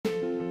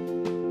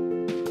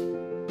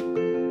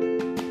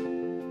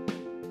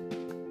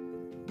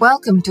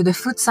Welcome to the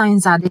Food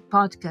Science Addict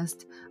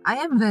podcast. I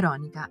am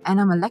Veronica and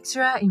I'm a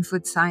lecturer in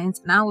food science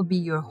and I will be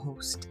your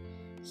host.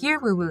 Here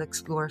we will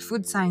explore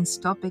food science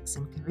topics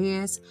and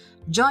careers.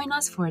 Join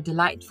us for a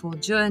delightful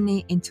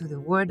journey into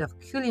the world of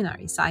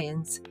culinary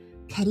science,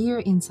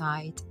 career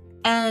insight,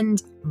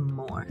 and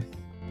more.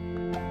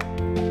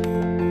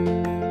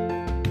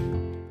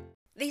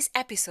 This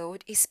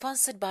episode is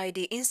sponsored by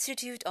the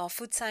Institute of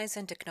Food Science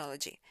and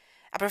Technology,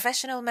 a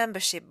professional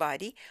membership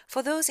body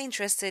for those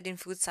interested in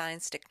food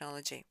science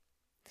technology.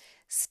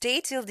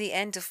 Stay till the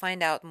end to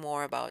find out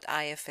more about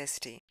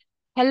IFST.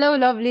 Hello,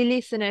 lovely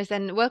listeners,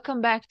 and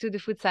welcome back to the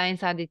Food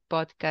Science Addict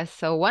podcast.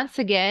 So, once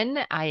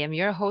again, I am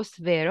your host,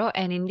 Vero,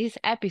 and in this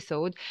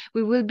episode,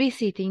 we will be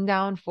sitting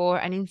down for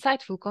an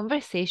insightful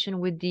conversation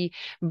with the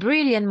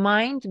brilliant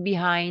mind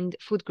behind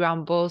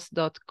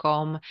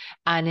foodgrumbles.com,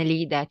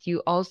 Annelie, that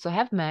you also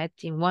have met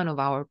in one of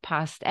our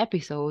past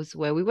episodes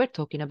where we were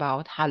talking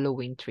about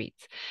Halloween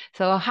treats.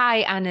 So,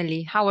 hi,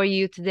 Annelie, how are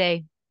you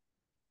today?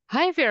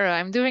 Hi, Vera.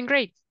 I'm doing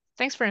great.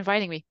 Thanks for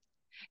inviting me.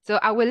 So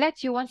I will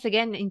let you once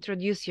again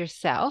introduce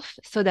yourself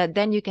so that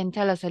then you can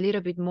tell us a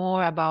little bit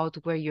more about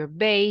where you're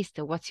based,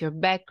 what's your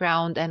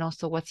background, and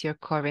also what's your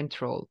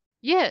current role.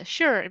 Yeah,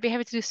 sure. I'd be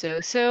happy to do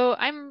so. So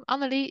I'm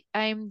Annelie.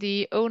 I'm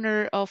the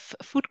owner of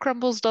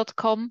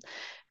foodcrumbles.com,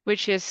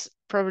 which is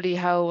probably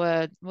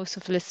how most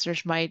of the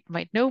listeners might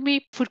know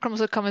me.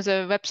 Foodcrumbles.com is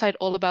a website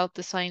all about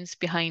the science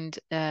behind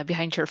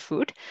your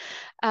food.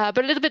 But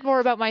a little bit more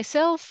about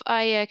myself.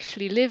 I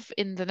actually live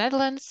in the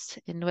Netherlands,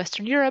 in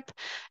Western Europe,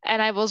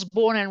 and I was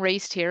born and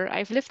raised here.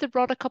 I've lived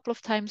abroad a couple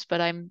of times,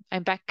 but I'm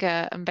back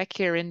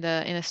here in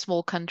a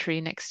small country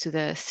next to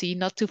the sea,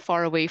 not too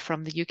far away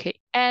from the UK.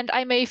 And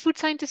I'm a food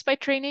scientist by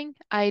training.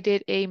 I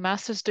did a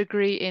master's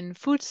degree in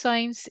food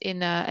science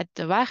at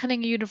the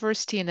Wageningen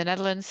University in the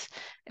Netherlands.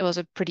 It was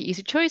a pretty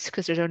easy choice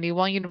because there's only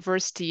one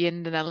university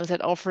in the Netherlands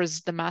that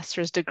offers the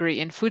master's degree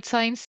in food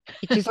science.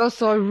 It is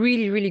also a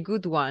really, really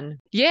good one.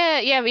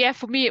 Yeah.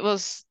 For me, it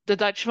was the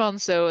Dutch one,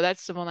 so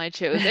that's the one I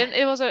chose, and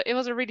it was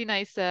a really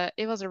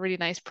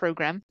nice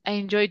program. I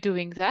enjoyed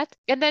doing that.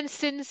 And then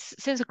since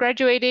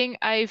graduating,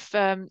 I've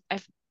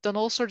done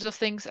all sorts of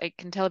things. I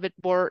can tell a bit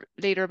more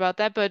later about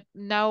that. But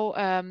now,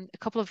 a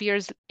couple of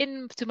years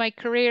into my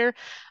career,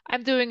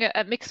 I'm doing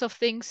a mix of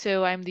things.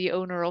 So I'm the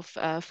owner of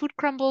Food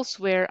Crumbles,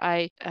 where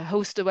I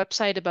host a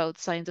website about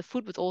science of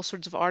food with all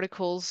sorts of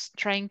articles,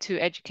 trying to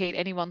educate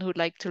anyone who'd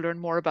like to learn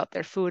more about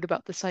their food,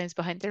 about the science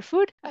behind their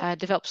food,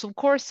 develop some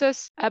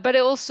courses. But I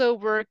also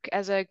work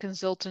as a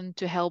consultant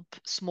to help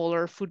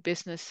smaller food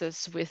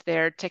businesses with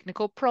their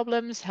technical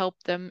problems, help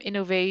them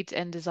innovate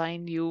and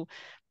design new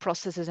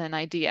processes and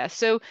ideas.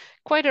 So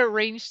quite a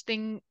range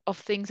of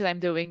things that I'm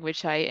doing,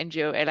 which I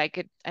enjoy. I like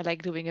it. I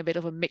like doing a bit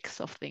of a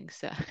mix of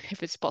things,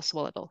 if it's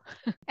possible at all.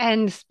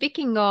 And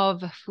speaking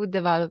of food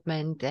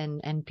development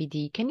and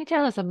NPD, can you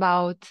tell us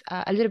about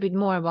a little bit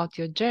more about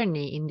your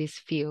journey in this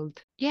field?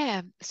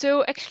 Yeah.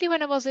 So actually,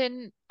 when I was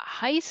in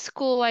high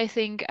school, I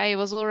think I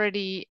was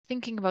already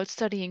thinking about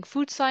studying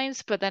food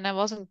science, but then I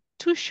wasn't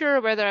too sure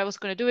whether I was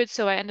going to do it.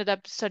 So I ended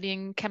up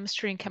studying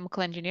chemistry and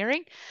chemical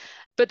engineering.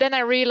 But then I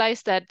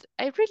realized that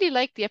I really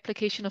liked the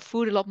application of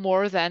food a lot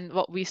more than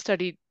what we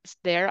studied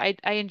there. I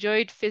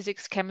enjoyed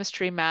physics,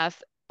 chemistry,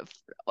 math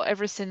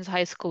ever since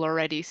high school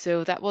already.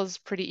 So that was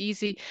pretty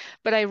easy.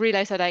 But I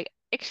realized that I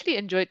actually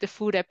enjoyed the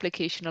food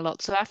application a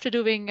lot. So after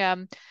doing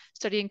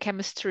studying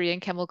chemistry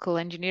and chemical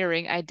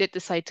engineering, I did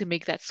decide to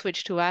make that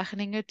switch to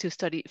Wageningen to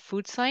study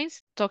food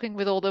science,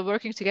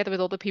 working together with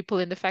all the people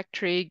in the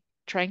factory,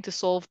 trying to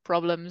solve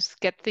problems,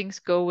 get things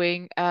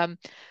going.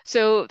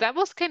 So that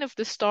was kind of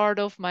the start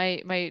of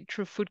my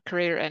true food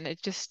career, and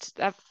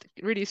that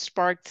really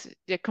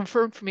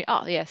confirmed for me.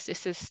 Oh yes,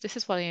 this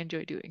is what I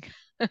enjoy doing.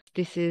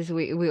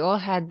 We all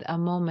had a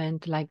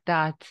moment like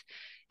that,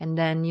 and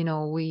then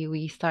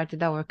we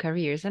started our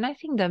careers, and I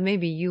think that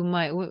maybe in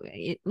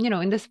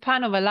the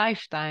span of a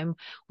lifetime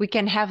we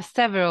can have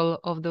several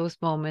of those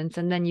moments,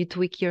 and then you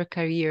tweak your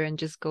career and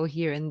just go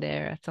here and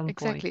there at some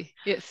point. Exactly.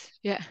 Yes.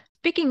 Yeah.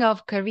 Speaking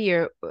of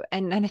career,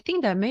 and I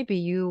think that maybe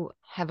you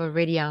have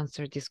already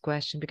answered this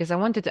question, because I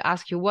wanted to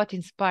ask you what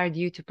inspired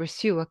you to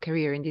pursue a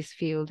career in this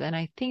field, and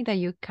I think that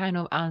you kind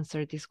of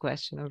answered this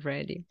question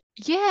already.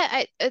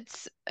 Yeah,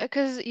 it's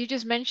because you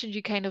just mentioned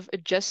you kind of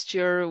adjust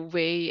your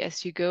way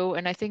as you go,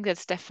 and I think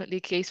that's definitely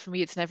the case for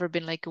me. It's never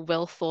been like a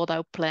well thought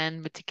out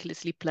plan,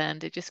 meticulously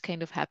planned. It just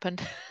kind of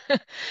happened.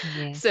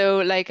 Yes. So,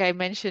 like I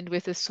mentioned,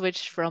 with the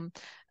switch from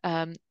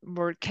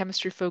more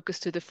chemistry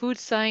focused to the food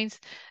science,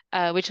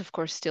 which of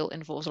course still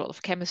involves a lot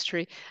of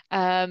chemistry,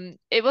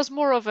 it was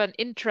more of an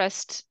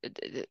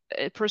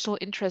a personal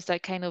interest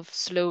that kind of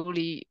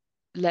slowly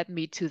led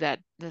me to that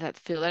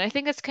field. And I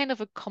think that's kind of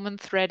a common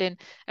thread in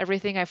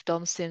everything I've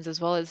done since as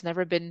well. It's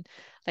never been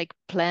like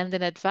planned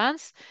in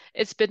advance.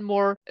 It's been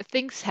more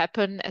things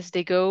happen as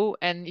they go,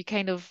 and you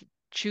kind of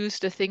choose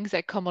the things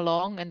that come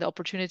along and the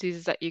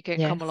opportunities that you can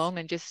come Yes. along,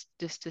 and just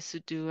to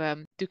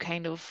do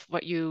kind of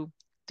what you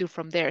do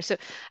from there. So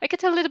I can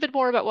tell a little bit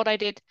more about what I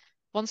did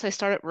once I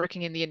started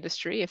working in the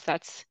industry, if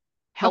that's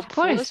Of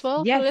helpful as course.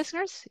 well for the Yes.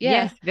 listeners? Yeah.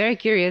 Yes. Very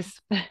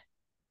curious.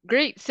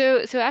 Great.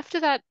 So after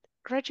that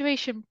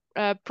graduation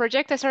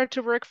project, I started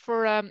to work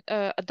for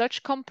a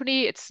Dutch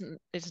company. It's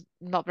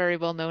not very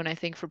well known, I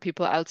think, for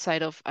people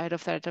outside of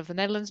the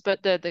Netherlands.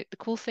 But the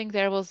cool thing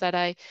there was that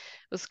I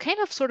was kind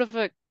of sort of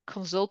a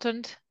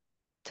consultant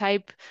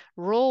type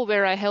role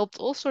where I helped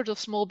all sorts of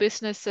small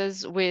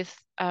businesses with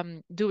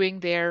doing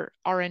their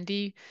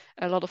R&D,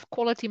 a lot of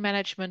quality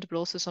management, but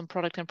also some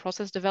product and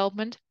process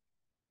development.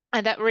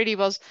 And that really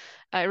was,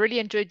 I really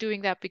enjoyed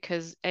doing that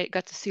because I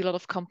got to see a lot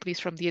of companies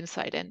from the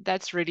inside. And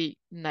that's really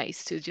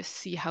nice to just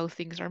see how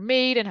things are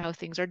made and how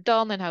things are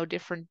done and how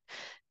different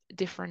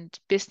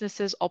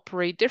businesses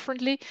operate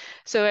differently.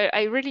 So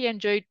I really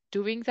enjoyed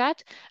doing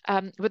that.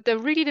 But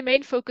the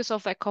main focus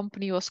of that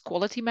company was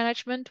quality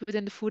management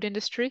within the food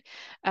industry.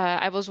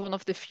 I was one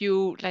of the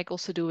few, like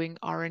also doing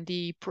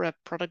R&D,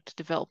 product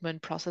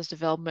development, process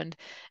development.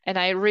 And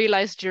I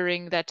realized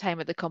during that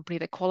time at the company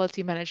that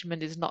quality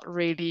management is not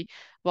really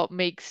what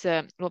makes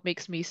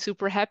me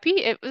super happy.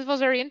 It was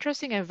very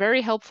interesting and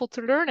very helpful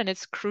to learn, and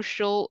it's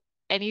crucial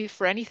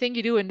for anything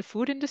you do in the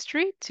food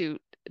industry to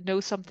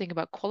know something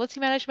about quality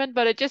management,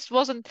 but it just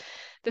wasn't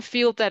the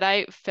field that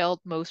I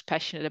felt most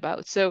passionate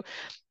about. So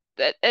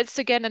that's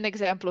again an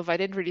example of I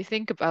didn't really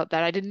think about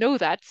that. I didn't know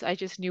that. I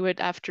just knew it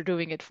after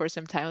doing it for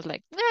some time. I was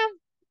like,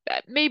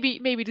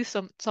 maybe do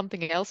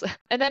something else.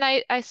 And then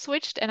I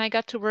switched and I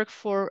got to work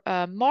for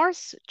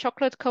Mars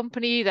chocolate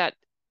company that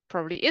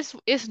probably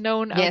is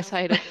known Yes.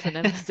 outside of the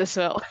Netherlands as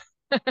well.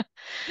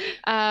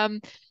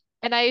 Um,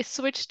 and I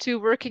switched to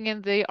working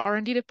in the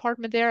R&D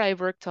department there. I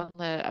worked on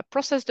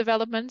process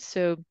development.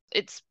 So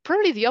it's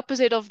probably the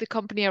opposite of the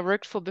company I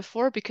worked for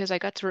before because I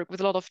got to work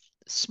with a lot of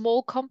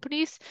small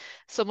companies.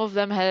 Some of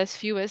them had as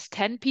few as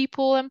 10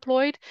 people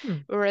employed, Hmm.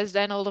 whereas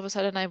then all of a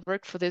sudden I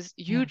worked for this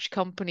Yeah. huge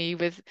company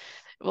with,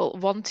 well,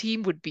 one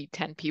team would be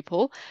 10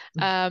 people.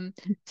 Um,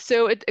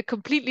 so a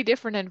completely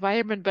different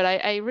environment, but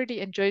I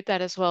really enjoyed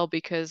that as well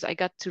because I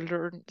got to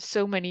learn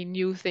so many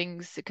new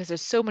things because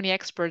there's so many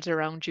experts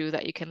around you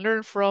that you can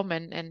learn from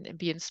and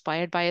be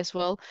inspired by as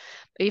well.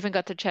 I even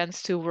got the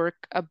chance to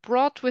work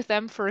abroad with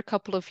them for a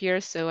couple of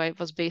years. So I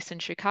was based in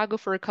Chicago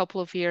for a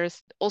couple of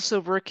years, also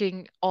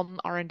working on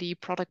R&D,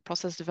 product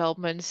process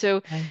development.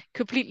 So Right.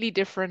 completely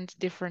different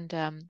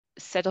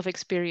set of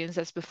experience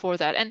as before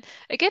that. And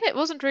again, it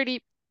wasn't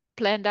really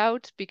planned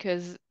out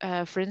because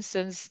for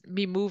instance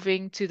me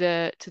moving to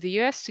the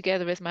US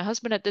together with my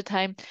husband at the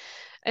time,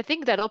 I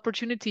think that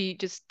opportunity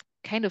just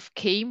kind of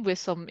came with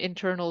some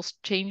internal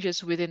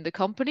changes within the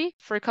company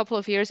for a couple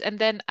of years. And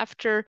then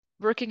after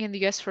working in the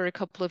US for a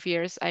couple of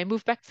years, I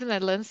moved back to the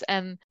Netherlands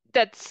and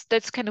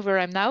that's kind of where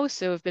I'm now.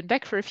 So I've been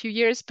back for a few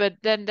years, but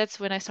then that's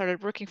when I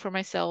started working for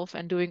myself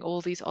and doing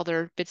all these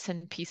other bits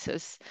and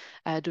pieces,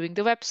 doing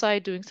the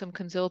website, doing some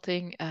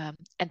consulting,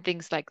 and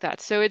things like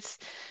that. So it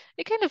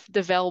kind of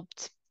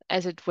developed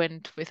as it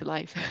went with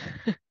life.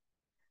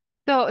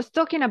 So,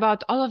 talking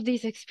about all of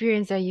these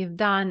experience that you've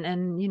done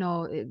and,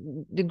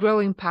 the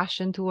growing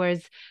passion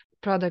towards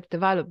product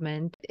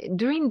development,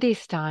 during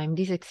this time,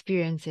 these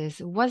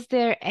experiences, was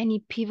there any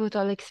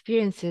pivotal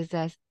experiences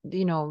that,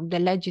 that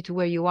led you to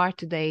where you are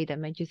today that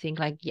made you think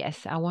like,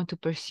 yes, I want to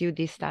pursue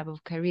this type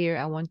of career.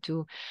 I want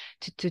to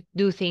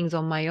do things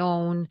on my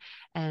own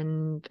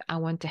and I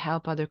want to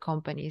help other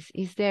companies.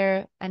 Is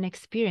there an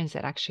experience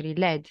that actually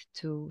led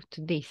to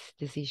this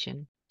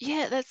decision?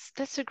 Yeah,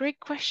 that's a great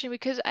question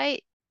because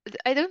I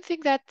don't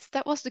think that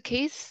was the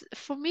case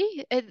for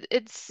me.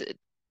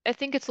 I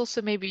think it's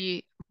also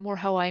maybe more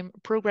how I'm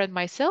programmed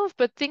myself,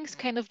 but things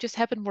kind of just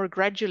happen more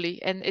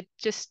gradually, and it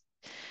just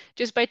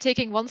by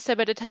taking one step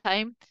at a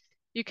time,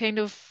 you kind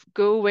of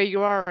go where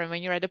you are, and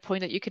when you're at a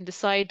point that you can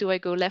decide, do I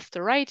go left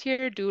or right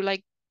here? Do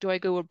I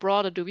go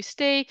abroad or do we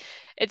stay?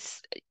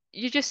 It's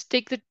you just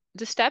take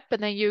the step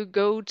and then you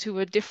go to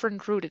a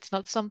different route. It's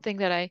not something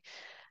that I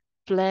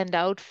planned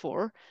out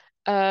for.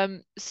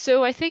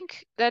 So I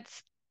think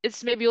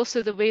it's maybe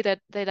also the way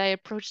that I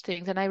approach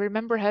things. And I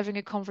remember having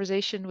a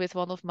conversation with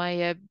one of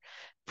my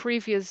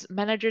previous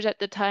managers at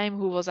the time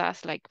who was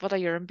asked like, "What are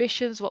your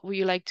ambitions? What would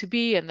you like to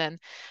be?" And then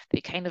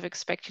they kind of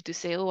expect you to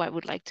say, "Oh, I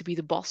would like to be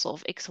the boss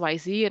of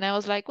XYZ." And I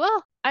was like,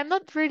 "Well, I'm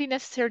not really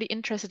necessarily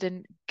interested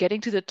in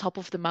getting to the top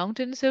of the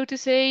mountain, so to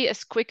say,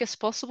 as quick as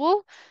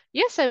possible.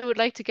 Yes, I would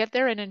like to get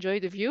there and enjoy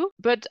the view,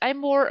 but I'm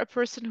more a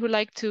person who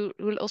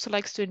also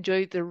likes to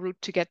enjoy the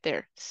route to get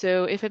there.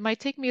 So if it might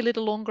take me a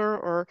little longer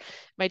or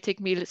might take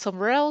me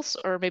somewhere else,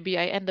 or maybe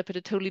I end up at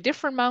a totally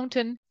different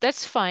mountain,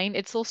 that's fine.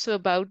 It's also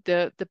about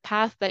the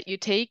path that you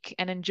take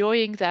and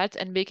enjoying that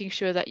and making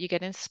sure that you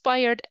get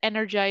inspired,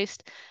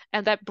 energized,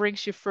 and that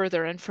brings you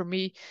further. And for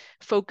me,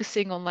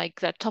 focusing on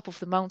like that top of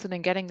the mountain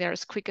and getting there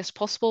as quick as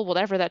possible,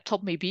 whatever that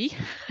top may be,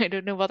 I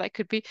don't know what that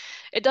could be,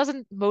 it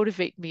doesn't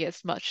motivate me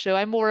as much. So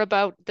I'm more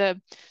about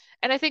and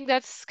I think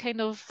that's kind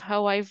of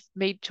how I've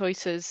made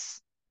choices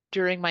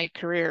during my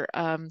career.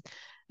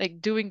 like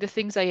doing the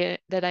things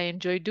that I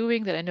enjoy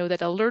doing, that I know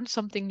that I'll learn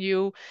something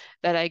new,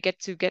 that I get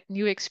to get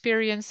new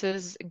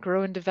experiences and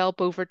grow and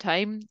develop over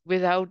time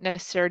without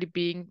necessarily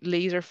being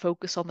laser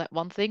focused on that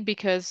one thing,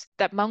 because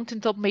that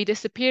mountaintop may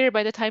disappear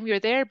by the time you're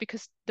there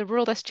because the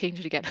world has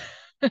changed again.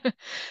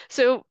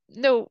 So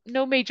no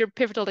major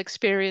pivotal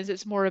experience.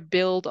 It's more a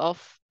build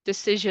of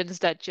decisions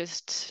that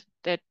just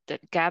that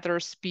gather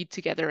speed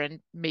together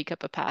and make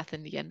up a path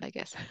in the end, I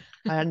guess.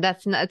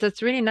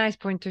 That's really nice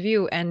point of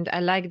view, and I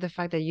like the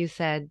fact that you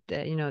said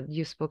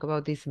you spoke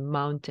about this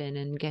mountain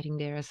and getting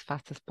there as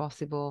fast as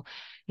possible.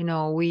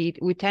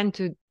 We tend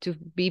to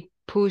be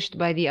pushed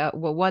by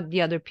what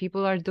the other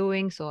people are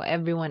doing, so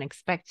everyone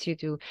expects you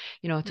to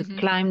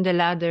climb the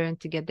ladder and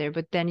to get there.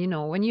 But then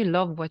when you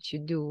love what you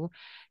do,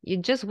 you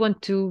just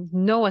want to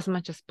know as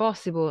much as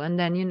possible, and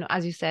then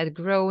as you said,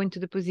 grow into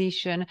the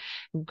position,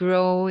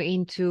 grow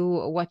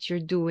into what you're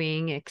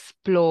doing,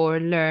 explore,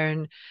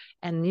 learn,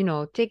 and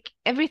take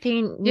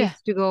everything Yeah.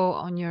 needs to go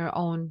on your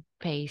own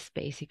pace,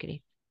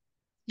 basically.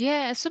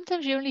 Yeah,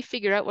 sometimes you only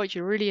figure out what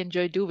you really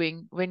enjoy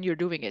doing when you're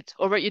doing it,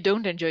 or what you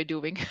don't enjoy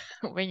doing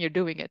when you're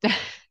doing it.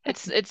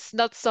 It's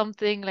not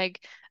something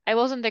like I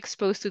wasn't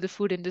exposed to the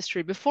food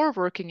industry before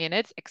working in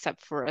it,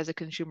 except for as a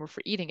consumer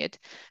for eating it.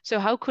 So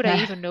how could I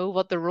even know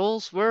what the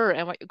roles were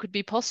and what could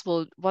be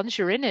possible? Once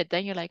you're in it,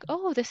 then you're like,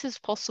 oh, this is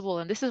possible,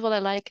 and this is what I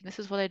like, and this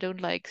is what I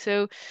don't like.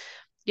 So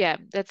yeah,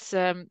 that's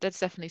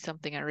definitely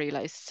something I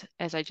realized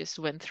as I just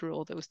went through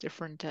all those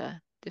different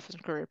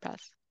career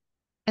paths.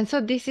 And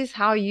so this is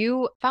how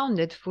you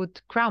founded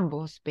Food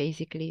Crumbles,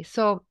 basically.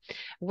 So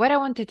what I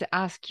wanted to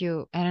ask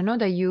you, and I know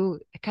that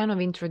you kind of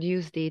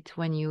introduced it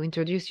when you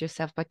introduced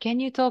yourself, but can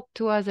you talk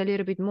to us a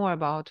little bit more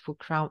about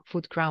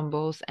Food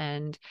Crumbles,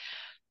 and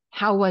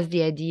how was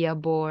the idea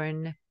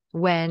born?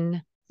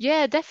 When?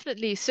 Yeah,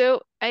 definitely.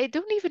 So I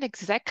don't even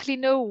exactly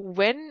know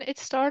when it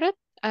started.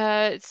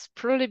 It's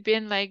probably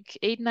been like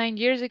 8, 9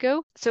 years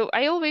ago. So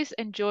I always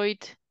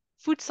enjoyed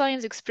food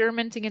science,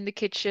 experimenting in the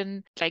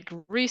kitchen, like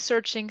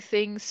researching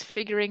things,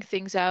 figuring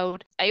things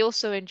out. I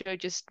also enjoy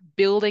just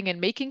building and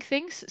making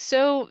things.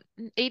 So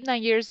 8,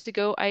 9 years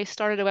ago, I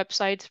started a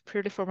website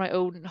purely for my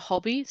own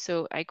hobby.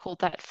 So I called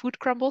that Food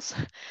Crumbles.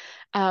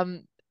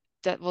 Um,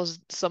 that was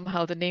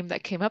somehow the name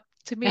that came up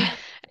to me,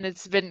 and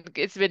it's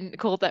been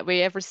called that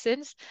way ever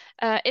since.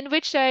 In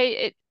which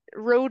I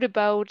wrote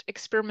about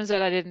experiments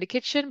that I did in the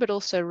kitchen, but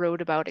also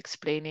wrote about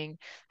explaining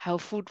how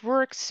food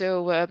works.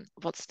 So,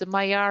 what's the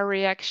Maillard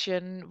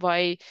reaction?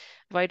 Why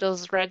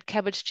does red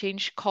cabbage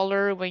change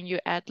color when you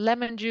add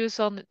lemon juice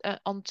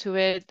onto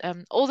it?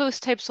 All those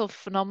types of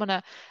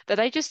phenomena that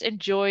I just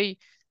enjoy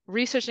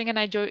researching, and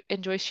I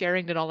enjoy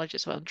sharing the knowledge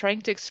as well, and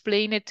trying to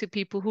explain it to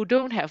people who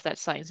don't have that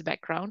science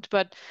background,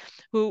 but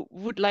who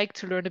would like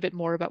to learn a bit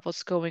more about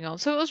what's going on.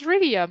 So it was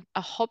really a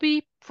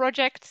hobby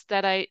project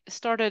that I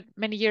started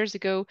many years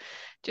ago,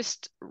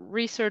 just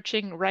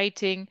researching,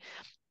 writing.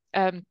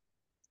 Um,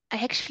 I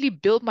actually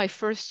built my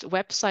first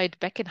website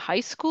back in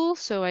high school,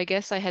 so I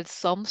guess I had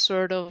some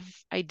sort of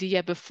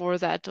idea before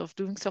that of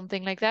doing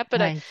something like that. But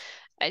Nice.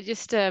 I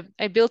just I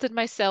built it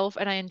myself,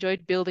 and I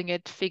enjoyed building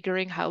it,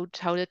 figuring out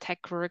how the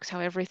tech works, how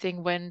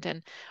everything went,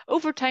 and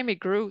over time it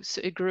grew.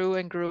 So it grew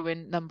and grew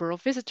in number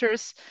of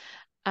visitors.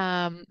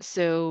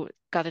 So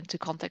got into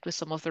contact with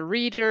some of the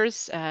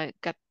readers,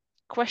 got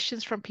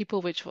questions from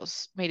people, which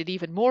was made it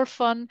even more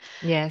fun.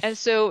 And Yes.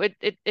 so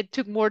it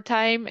took more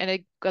time and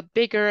it got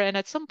bigger. And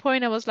at some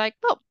point I was like,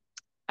 well,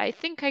 I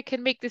think I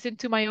can make this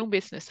into my own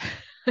business.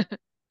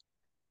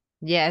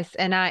 Yes,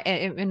 and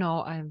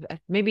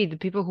maybe the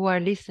people who are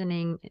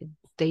listening,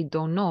 they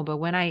don't know, but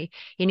when I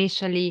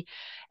initially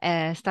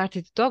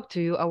started to talk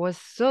to you, I was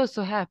so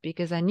happy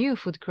because I knew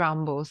Food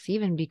Crumbles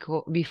even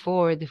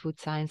before the Food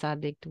Science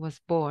Addict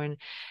was born,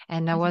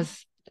 and I Mhm.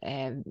 was.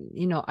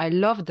 I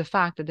loved the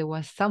fact that there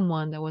was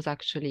someone that was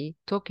actually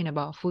talking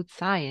about food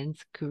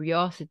science,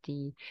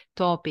 curiosity,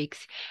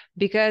 topics,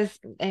 because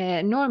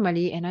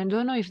normally, and I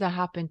don't know if that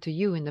happened to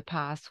you in the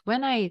past,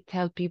 when I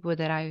tell people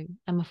that I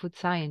am a food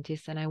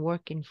scientist and I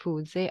work in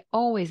foods, they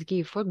always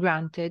give for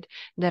granted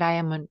that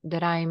I'm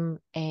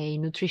a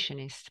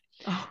nutritionist.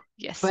 Oh,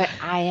 yes, But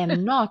I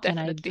am not, and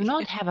I do definitely.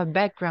 not have a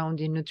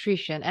background in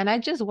nutrition. And I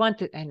just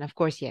wanted, and of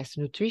course, yes,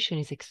 nutrition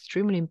is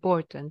extremely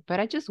important, but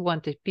I just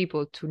wanted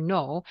people to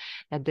know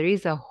that there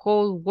is a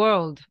whole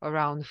world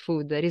around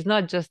food that is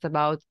not just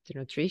about the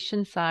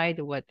nutrition side,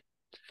 what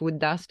food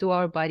does to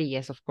our body.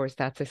 Yes, of course,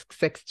 that's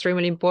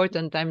extremely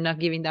important. I'm not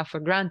giving that for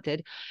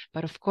granted.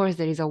 But of course,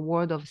 there is a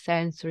world of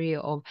sensory,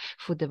 of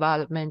food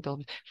development,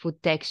 of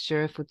food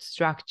texture, food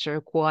structure,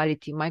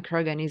 quality,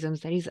 microorganisms.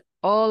 There is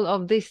all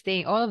of these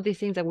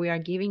things that we are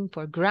giving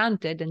for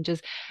granted, and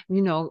just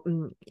you know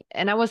mm,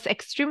 and I was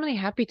extremely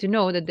happy to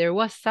know that there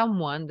was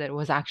someone that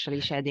was actually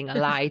shedding a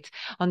light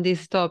on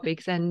these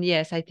topics. And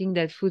yes, I think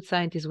that food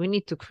scientists, we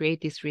need to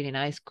create this really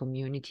nice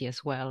community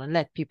as well, and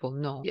let people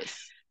know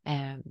Yes,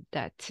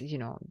 that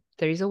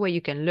there is a way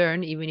you can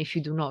learn even if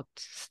you do not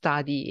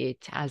study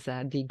it as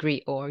a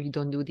degree, or you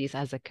don't do this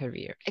as a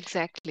career.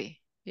 exactly.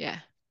 Yeah.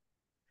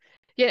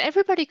 Yeah,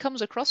 everybody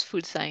comes across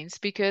food science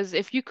because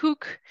if you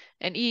cook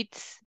and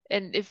eat,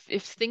 and if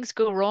things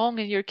go wrong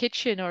in your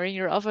kitchen or in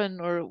your oven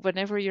or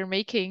whenever you're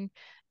making,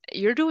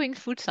 you're doing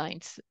food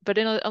science, but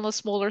on a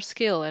smaller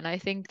scale. And I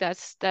think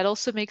that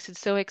also makes it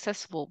so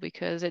accessible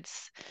because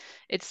it's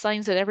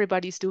science that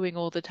everybody's doing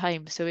all the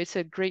time. So it's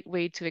a great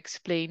way to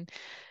explain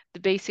the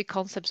basic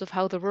concepts of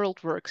how the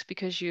world works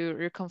because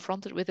you're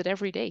confronted with it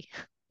every day.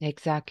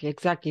 Exactly,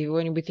 exactly.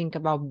 When we think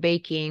about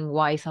baking,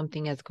 why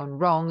something has gone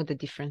wrong, the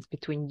difference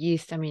between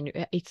yeast. I mean,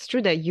 it's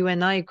true that you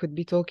and I could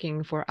be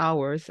talking for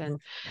hours,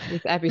 and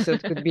this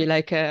episode could be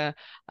like an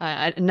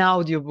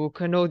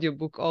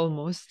audiobook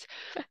almost.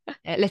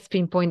 Let's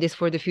pinpoint this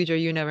for the future.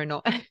 You never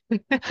know.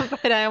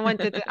 But I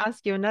wanted to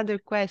ask you another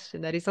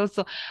question that is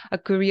also a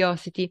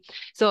curiosity.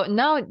 So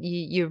now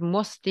you're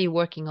mostly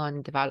working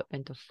on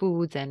development of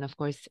foods, and of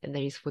course,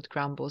 there is food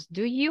crumbles.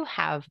 Do you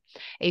have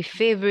a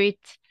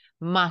favorite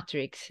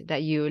matrix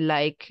that you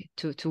like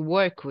to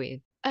work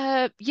with?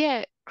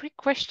 Yeah, great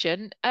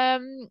question.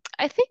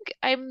 I think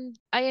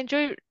I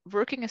enjoy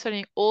working and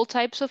studying all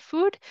types of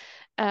food,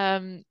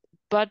 um,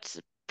 but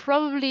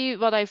probably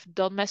what I've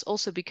done less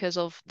also because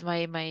of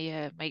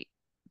my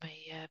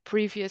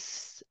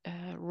previous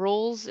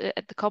roles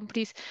at the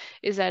companies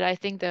is that I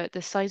think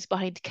the science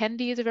behind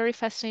candy is a very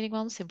fascinating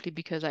one, simply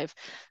because I've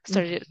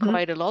studied it Mhm.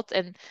 quite a lot,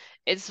 and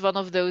it's one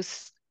of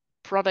those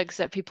products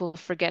that people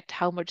forget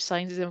how much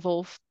science is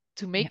involved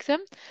to Yeah, make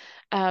them.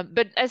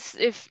 But as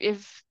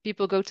if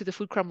people go to the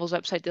Food Crumbles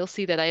website, they'll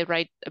see that I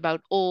write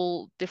about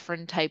all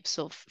different types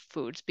of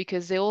foods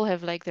because they all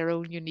have like their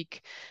own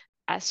unique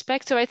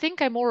aspect. So I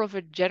think I'm more of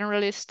a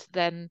generalist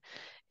than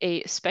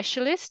a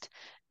specialist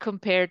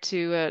compared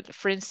to,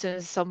 for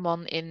instance,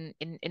 someone in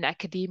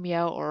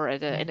academia or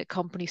yeah, in a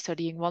company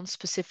studying one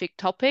specific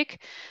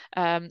topic.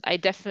 I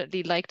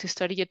definitely like to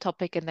study a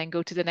topic and then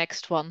go to the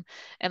next one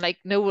and like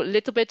know a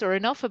little bit or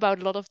enough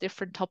about a lot of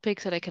different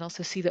topics that I can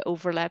also see the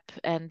overlap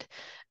and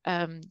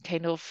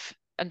kind of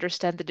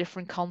understand the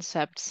different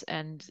concepts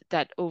and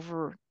that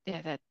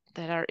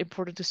are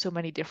important to so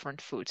many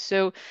different foods.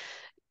 So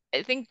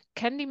I think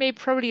candy made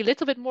probably a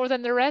little bit more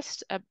than the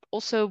rest.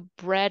 Also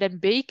bread and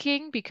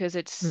baking because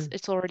mm,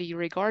 it's already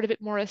regarded a bit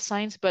more as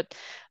science, but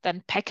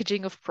then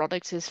packaging of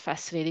products is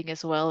fascinating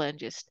as well, and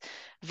just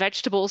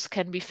vegetables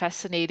can be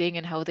fascinating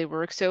and how they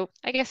work. So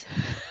I guess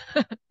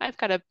I've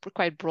got a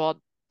quite broad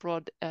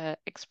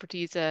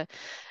expertise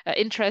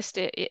interest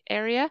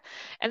area.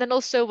 And then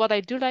also what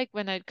I do like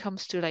when it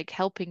comes to like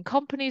helping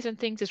companies and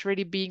things is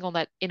really being on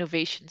that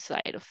innovation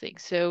side of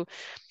things. So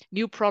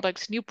new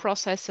products, new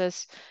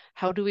processes.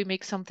 How do we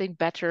make something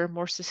better,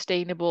 more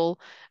sustainable?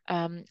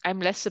 I'm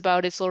less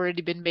about it's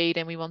already been made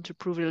and we want to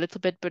prove it a little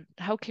bit, but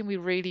how can we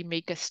really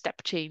make a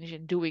step change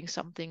in doing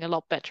something a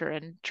lot better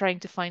and trying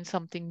to find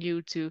something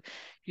new to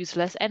use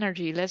less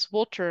energy, less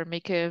water,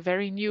 make a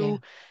very yeah. new,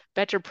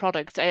 better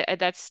product?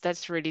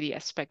 That's really the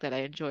aspect that I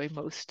enjoy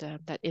most,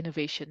 that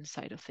innovation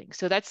side of things.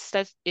 So that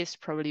is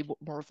probably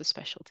more of a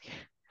specialty.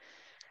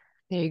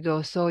 There you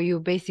go. So you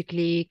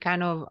basically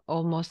kind of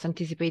almost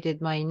anticipated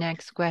my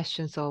next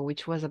question, so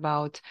which was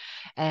about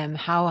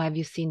how have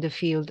you seen the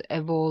field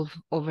evolve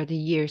over the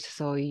years?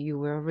 So you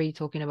were already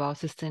talking about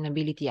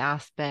sustainability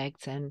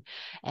aspects and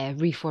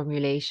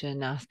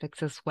reformulation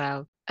aspects as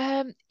well.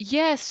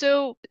 Yeah,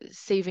 so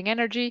saving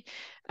energy,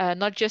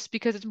 not just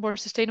because it's more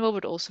sustainable,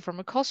 but also from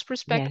a cost Yes.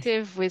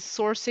 perspective, with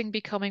sourcing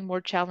becoming more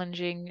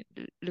challenging,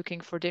 looking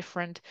for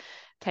different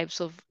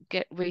types of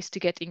get ways to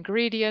get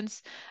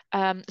ingredients.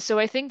 So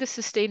I think the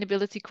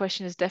sustainability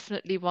question is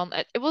definitely one.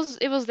 It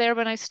was there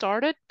when I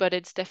started, but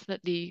it's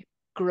definitely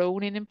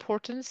grown in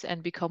importance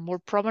and become more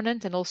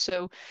prominent. And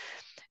also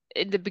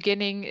in the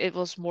beginning, it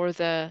was more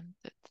the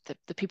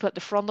people at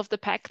the front of the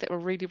pack that were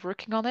really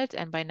working on it.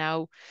 And by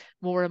now,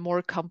 more and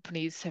more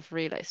companies have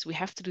realized we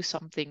have to do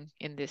something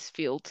in this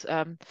field,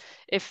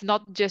 if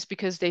not just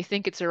because they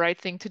think it's the right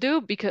thing to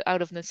do, because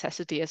out of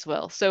necessity as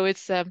well. So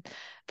it's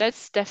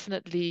that's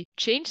definitely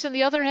changed. On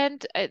the other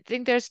hand, I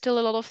think there's still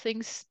a lot of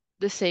things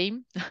the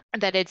same,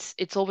 that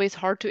it's always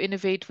hard to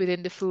innovate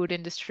within the food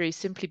industry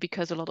simply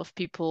because a lot of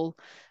people,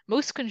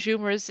 most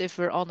consumers, if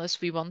we're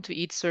honest, we want to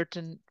eat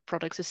certain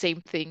products, the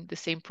same thing, the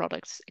same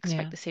products,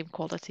 expect Yeah. the same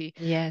quality.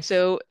 Yes.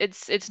 So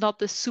it's not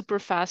the super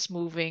fast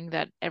moving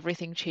that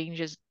everything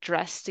changes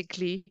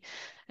drastically.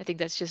 I think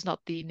that's just not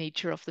the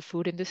nature of the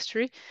food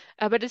industry.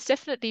 But it's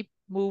definitely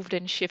moved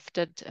and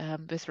shifted,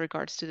 with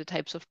regards to the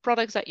types of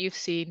products that you've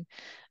seen.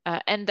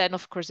 And then,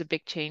 of course, a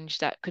big change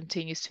that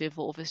continues to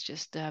evolve is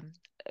just,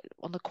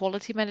 on the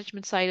quality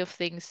management side of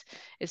things,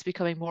 it's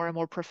becoming more and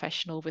more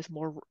professional with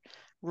more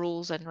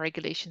rules and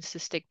regulations to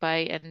stick by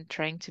and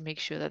trying to make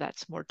sure that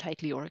that's more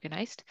tightly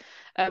organized.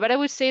 But I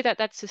would say that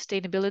that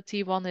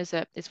sustainability one is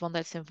one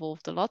that's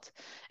involved a lot,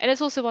 and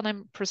it's also one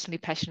I'm personally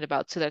passionate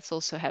about. So that's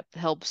also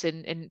helps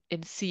in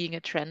seeing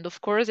a trend.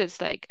 Of course, it's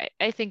like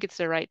I think it's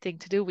the right thing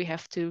to do. We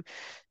have to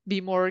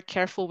be more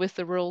careful with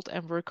the world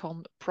and work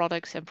on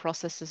products and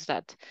processes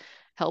that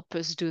help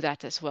us do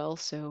that as well.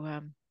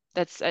 So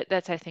that's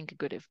I think a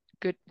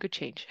good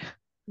change.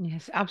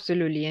 Yes,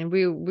 absolutely. And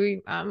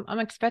I'm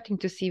expecting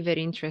to see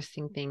very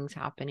interesting things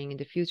happening in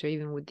the future,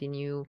 even with the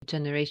new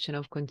generation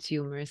of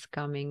consumers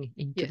coming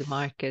into the Yes.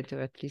 market,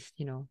 or at least,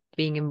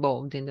 being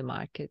involved in the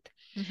market.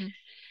 Hmm.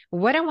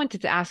 What I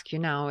wanted to ask you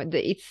now,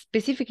 it's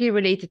specifically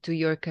related to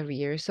your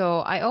career. So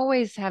I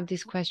always have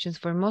these questions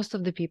for most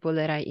of the people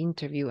that I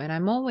interview, and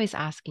I'm always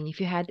asking if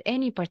you had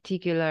any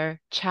particular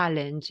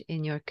challenge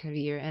in your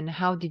career and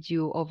how did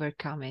you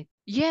overcome it?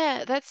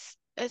 Yeah,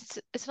 it's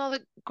another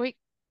great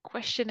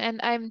question,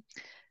 and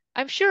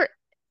I'm sure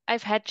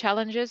I've had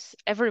challenges.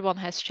 Everyone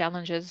has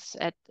challenges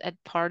at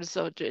parts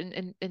of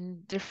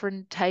in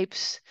different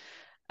types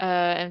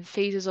and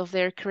phases of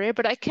their career,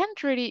 but I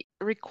can't really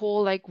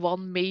recall like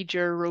one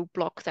major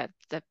roadblock that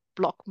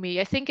blocked me.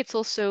 I think it's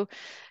also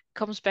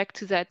comes back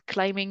to that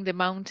climbing the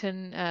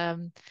mountain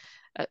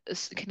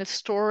kind of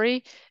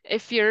story.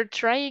 If you're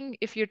trying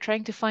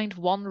to find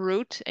one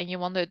route and you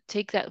want to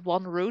take that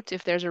one route,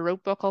 if there's a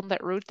roadblock on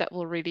that route, that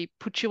will really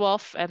put you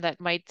off, and that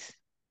might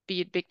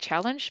be a big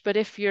challenge. But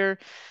if you're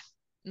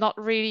not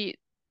really,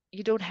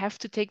 you don't have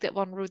to take that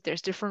one route.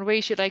 There's different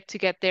ways you like to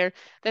get there.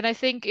 Then I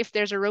think if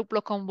there's a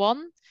roadblock on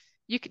one,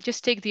 you could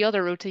just take the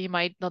other route and you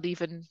might not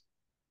even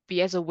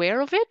be as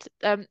aware of it.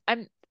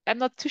 I'm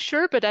not too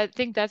sure, but I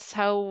think that's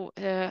how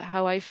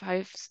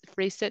I've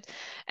phrased it.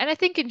 And I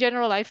think in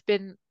general I've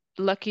been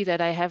lucky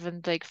that I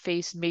haven't like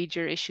faced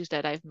major issues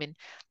that I've been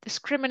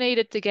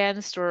discriminated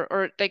against,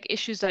 or like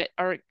issues that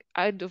are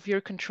out of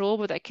your control,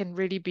 but that can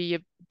really be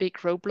a big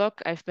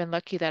roadblock. I've been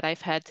lucky that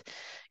I've had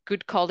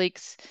good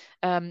colleagues,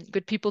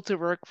 good people to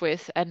work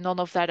with, and none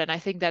of that. And I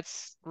think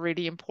that's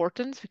really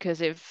important,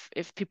 because if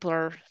people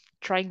are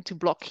trying to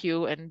block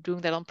you and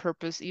doing that on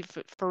purpose,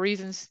 even for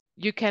reasons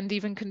you can't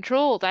even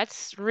control,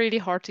 that's really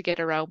hard to get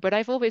around. But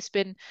I've always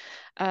been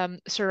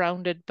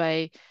surrounded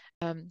by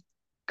um,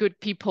 good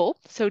people,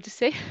 so to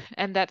say,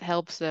 and that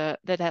helps.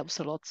 That helps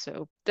a lot.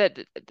 So that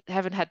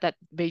haven't had that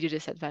major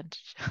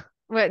disadvantage.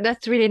 Well,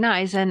 that's really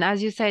nice. And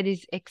as you said,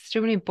 it's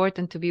extremely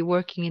important to be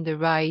working in the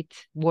right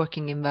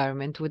working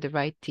environment with the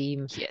right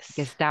team, Yes.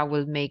 because that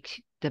will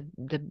make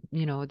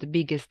the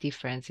biggest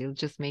difference. It'll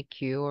just make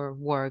your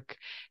work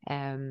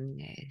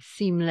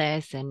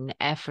seamless and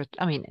effort.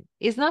 I mean,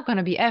 it's not going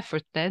to be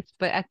effortless,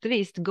 but at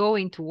least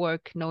going to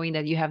work knowing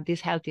that you have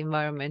this healthy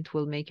environment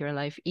will make your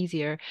life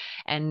easier,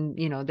 and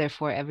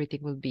therefore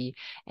everything will be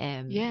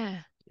um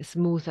Yeah.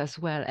 smooth as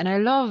well. And I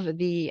love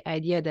the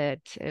idea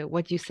that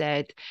what you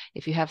said,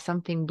 if you have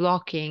something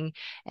blocking,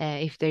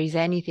 if there is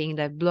anything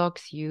that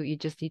blocks you, you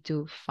just need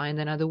to find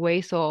another way.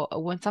 So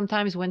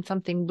sometimes when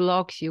something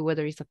blocks you,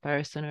 whether it's a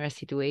person or a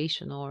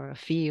situation or a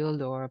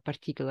field or a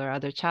particular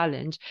other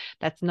challenge,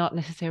 that's not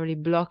necessarily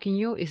blocking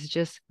you, it's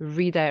just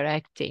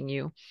redirecting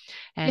you.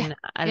 Yeah. And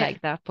I Yeah.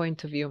 like that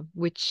point of view,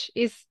 which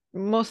is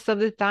most of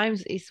the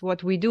times is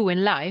what we do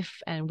in life,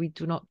 and we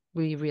do not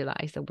really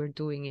realize that we're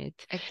doing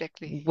it.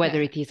 Exactly. Whether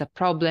Yeah. it is a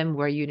problem,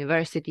 we're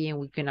university and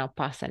we cannot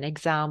pass an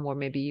exam, or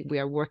maybe we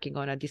are working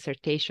on a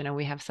dissertation and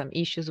we have some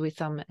issues with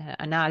some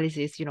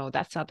analysis,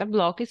 that's not a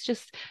block, it's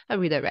just a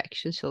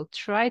redirection. So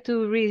try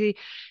to really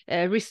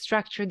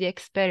restructure the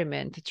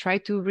experiment, try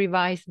to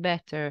revise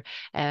better,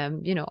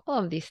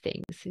 all of these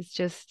things. It's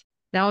just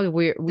now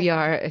we Definitely.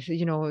 are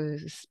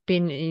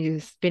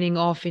spinning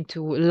off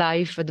into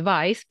life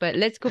advice, but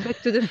let's go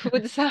back to the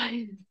food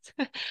science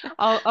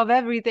of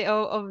everything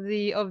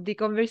of the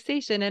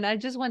conversation. And I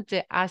just want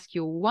to ask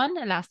you one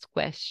last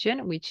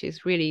question, which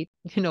is really,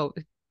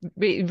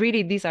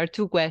 really these are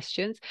two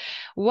questions.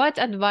 What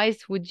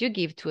advice would you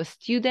give to a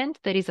student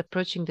that is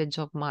approaching the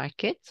job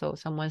market, so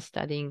someone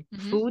studying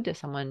Hmm. food,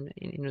 someone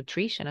in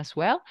nutrition as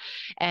well,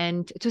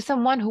 and to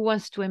someone who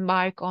wants to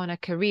embark on a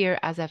career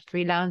as a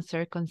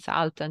freelancer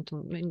consultant?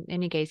 In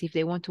any case, if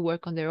they want to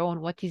work on their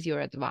own, what is your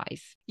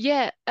advice?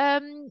 Yeah.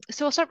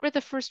 So I'll start with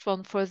the first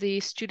one for the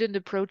student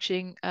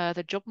approaching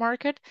the job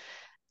market.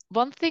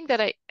 One thing that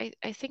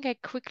I think I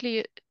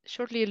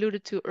shortly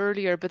alluded to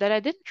earlier, but that I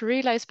didn't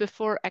realize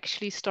before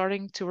actually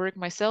starting to work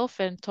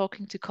myself and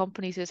talking to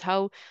companies, is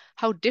how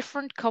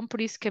different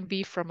companies can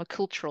be from a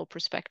cultural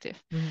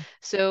perspective. Mhm.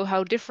 So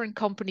how different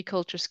company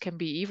cultures can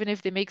be, even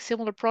if they make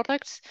similar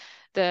products,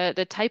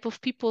 the type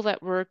of people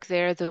that work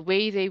there, the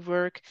way they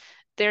work,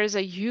 there's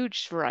a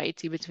huge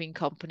variety between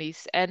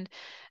companies. And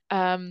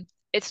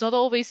it's not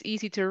always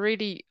easy to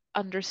really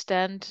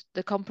understand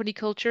the company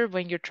culture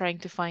when you're trying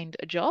to find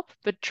a job,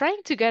 but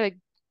trying to get a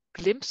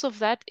glimpse of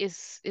that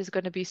is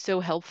going to be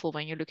so helpful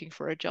when you're looking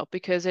for a job,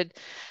 because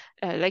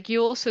like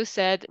you also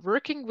said,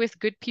 working with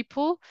good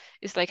people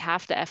is like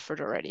half the effort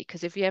already.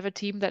 Because if you have a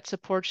team that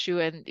supports you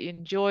and you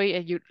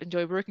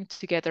enjoy working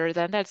together,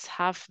 then that's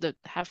half the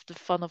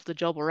fun of the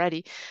job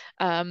already.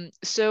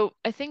 So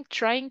I think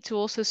trying to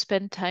also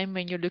spend time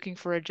when you're looking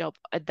for a job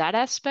at that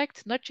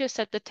aspect, not just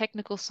at the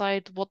technical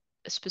side, what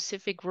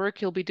specific work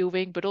you'll be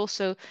doing, but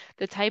also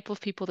the type of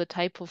people, the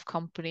type of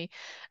company.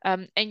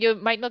 And you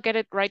might not get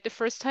it right the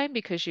first time,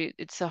 because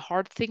it's a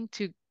hard thing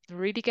to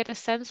really get a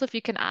sense of.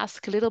 You can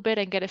ask a little bit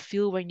and get a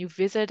feel when you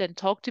visit and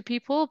talk to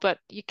people, but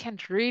you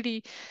can't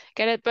really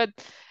get it. But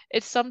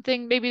it's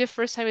something, maybe the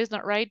first time is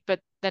not right, but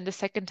then the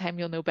second time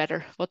you'll know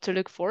better what to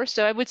look for.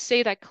 So I would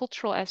say that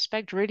cultural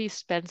aspect, really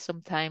spend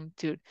some time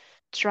to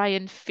try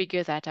and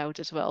figure that out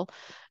as well.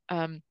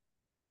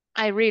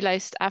 I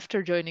realized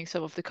after joining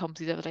some of the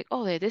companies, I was like,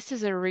 oh,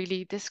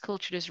 this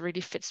culture just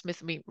really fits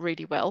with me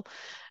really well.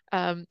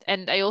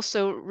 And I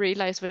also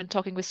realized when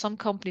talking with some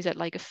companies at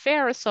like a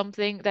fair or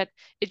something that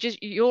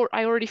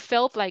I already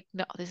felt like,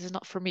 no, this is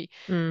not for me.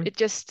 Mm, I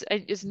just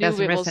knew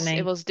doesn't it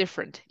resonate. was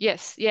different.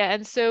 Yes, yeah.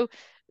 And so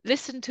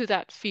listen to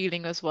that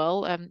feeling as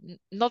well.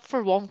 Not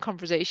for one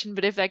conversation,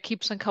 but if that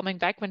keeps on coming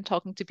back when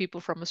talking to people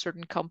from a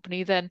certain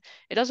company, then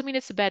it doesn't mean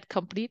it's a bad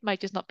company. It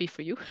might just not be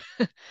for you.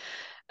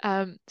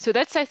 So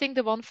that's, I think,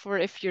 the one for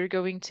if you're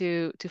going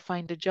to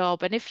find a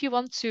job. And if you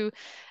want to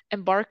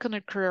embark on a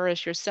career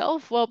as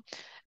yourself, well,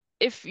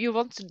 if you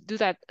want to do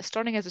that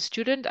starting as a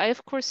student, I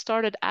of course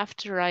started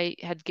after I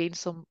had gained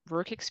some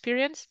work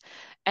experience.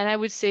 And I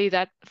would say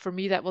that for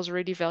me that was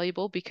really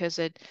valuable because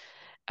if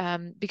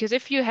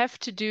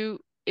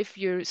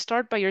you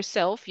start by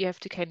yourself, you have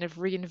to kind of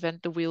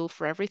reinvent the wheel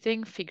for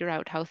everything, figure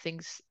out how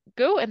things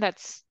go, and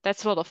that's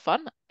a lot of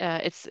fun.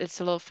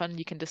 It's a lot of fun.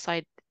 You can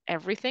decide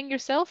everything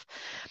yourself.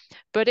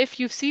 But if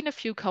you've seen a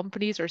few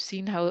companies or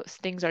seen how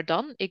things are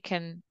done, it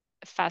can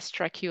fast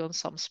track you on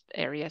some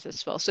areas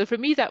as well. So for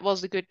me, that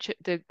was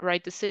the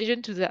right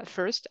decision to do that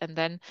first, and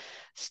then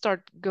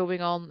start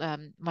going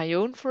on my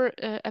own for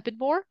a bit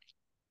more,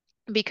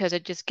 because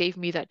it just gave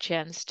me that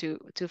chance to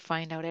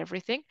find out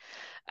everything.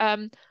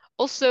 Um,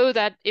 Also,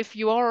 that if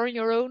you are on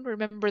your own,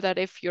 remember that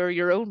if you're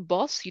your own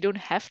boss, you don't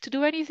have to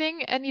do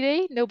anything any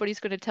day. Nobody's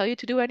going to tell you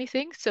to do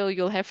anything, so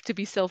you'll have to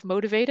be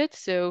self-motivated.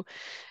 So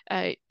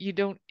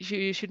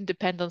you shouldn't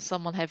depend on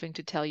someone having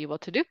to tell you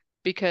what to do,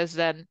 because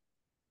then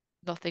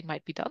nothing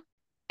might be done.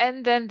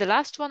 And then the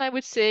last one I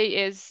would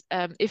say is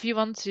if you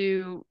want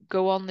to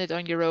go on it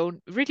on your own,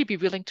 really be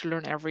willing to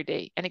learn every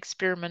day and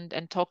experiment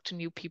and talk to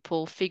new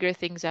people, figure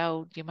things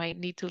out. You might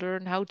need to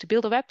learn how to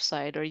build a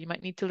website, or you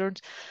might need to learn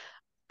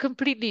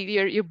completely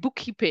your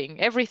bookkeeping,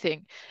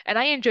 everything. And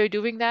I enjoy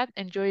doing that,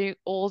 enjoy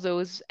all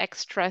those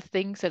extra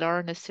things that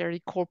aren't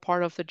necessarily core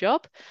part of the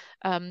job.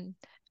 Um,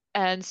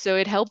 and so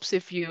it helps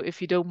if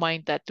you don't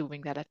mind that,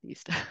 doing that at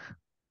least.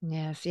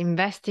 Yes,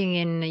 investing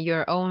in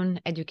your own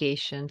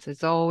education. So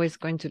it's always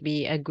going to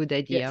be a good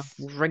idea, Yes,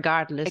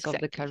 regardless of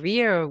the exactly.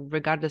 career,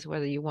 regardless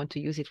whether you want to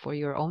use it for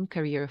your own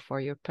career,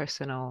 for your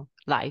personal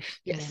life,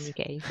 in any Yes,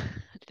 case.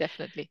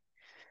 definitely.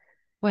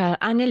 Well,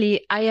 Anneli,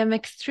 I am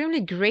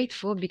extremely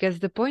grateful because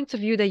the points of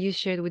view that you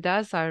shared with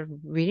us are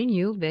really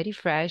new, very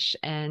fresh,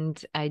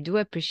 and I do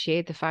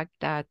appreciate the fact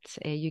that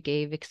you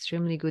gave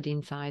extremely good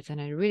insights.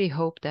 And I really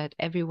hope that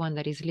everyone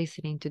that is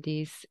listening to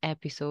this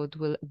episode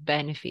will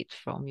benefit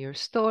from your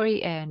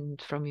story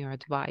and from your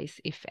advice.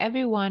 If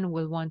everyone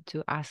will want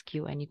to ask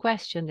you any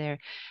question, they're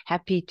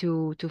happy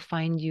to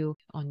find you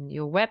on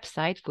your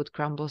website,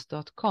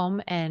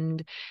 foodcrumbles.com.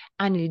 And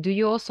Anneli, do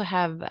you also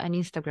have an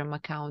Instagram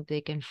account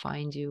they can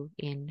find you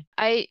in?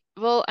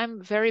 Well,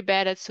 I'm very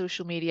bad at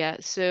social media,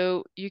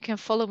 so you can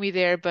follow me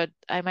there, but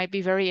I might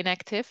be very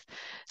inactive.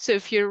 So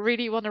if you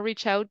really want to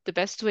reach out, the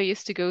best way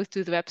is to go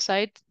to the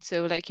website.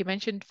 So like you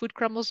mentioned,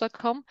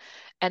 foodcrumbles.com.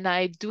 And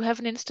I do have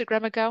an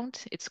Instagram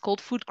account. It's called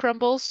Food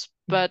Crumbles,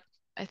 but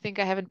I think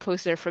I haven't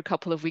posted there for a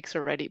couple of weeks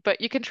already. But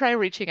you can try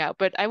reaching out.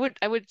 But I would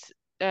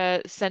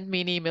send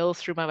me an email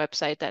through my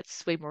website.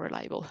 That's way more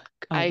reliable.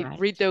 All I right.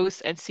 read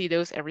those and see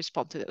those and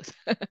respond to those.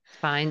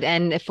 Fine.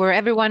 And for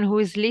everyone who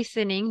is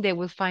listening, they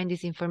will find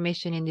this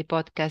information in the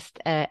podcast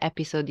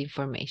episode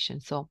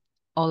information. So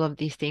all of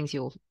these things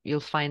you'll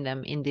find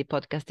them in the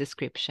podcast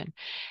description.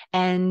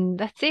 And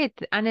that's it.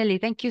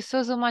 Anneli, thank you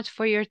so much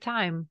for your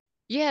time.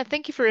 Yeah,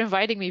 thank you for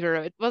inviting me,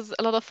 Vero. It was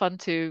a lot of fun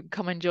to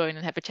come and join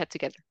and have a chat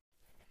together.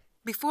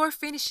 Before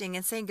finishing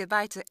and saying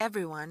goodbye to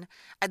everyone,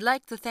 I'd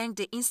like to thank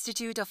the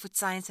Institute of Food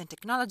Science and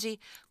Technology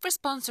for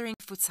sponsoring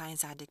Food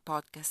Science Addict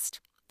podcast.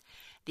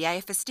 The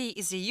IFST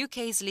is the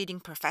UK's leading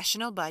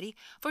professional body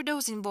for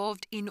those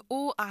involved in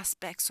all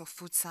aspects of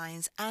food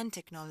science and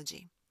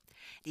technology.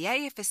 The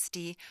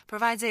IFST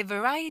provides a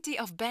variety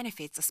of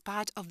benefits as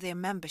part of their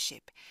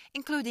membership,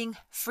 including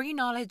free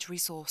knowledge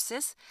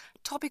resources,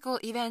 topical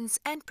events,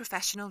 and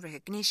professional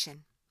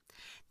recognition.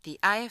 The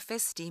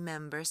IFST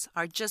members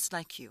are just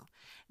like you.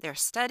 They're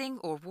studying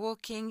or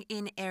working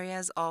in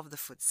areas of the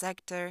food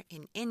sector,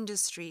 in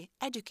industry,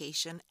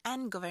 education,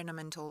 and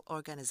governmental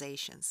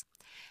organizations.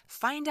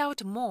 Find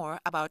out more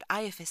about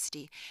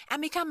IFST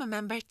and become a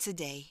member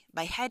today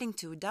by heading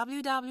to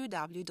www.ifst.org.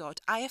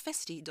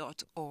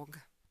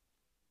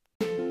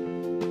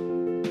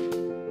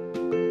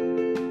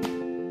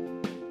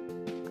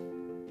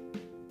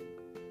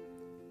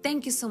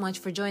 Thank you so much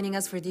for joining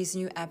us for this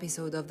new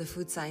episode of the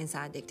Food Science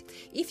Addict.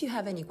 If you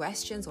have any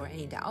questions or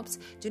any doubts,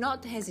 do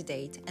not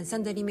hesitate and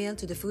send an email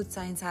to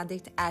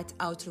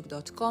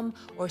thefoodscienceaddict@outlook.com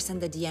or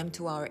send a DM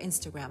to our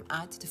Instagram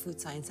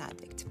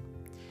 @thefoodscienceaddict.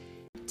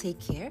 Take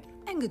care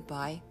and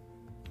goodbye.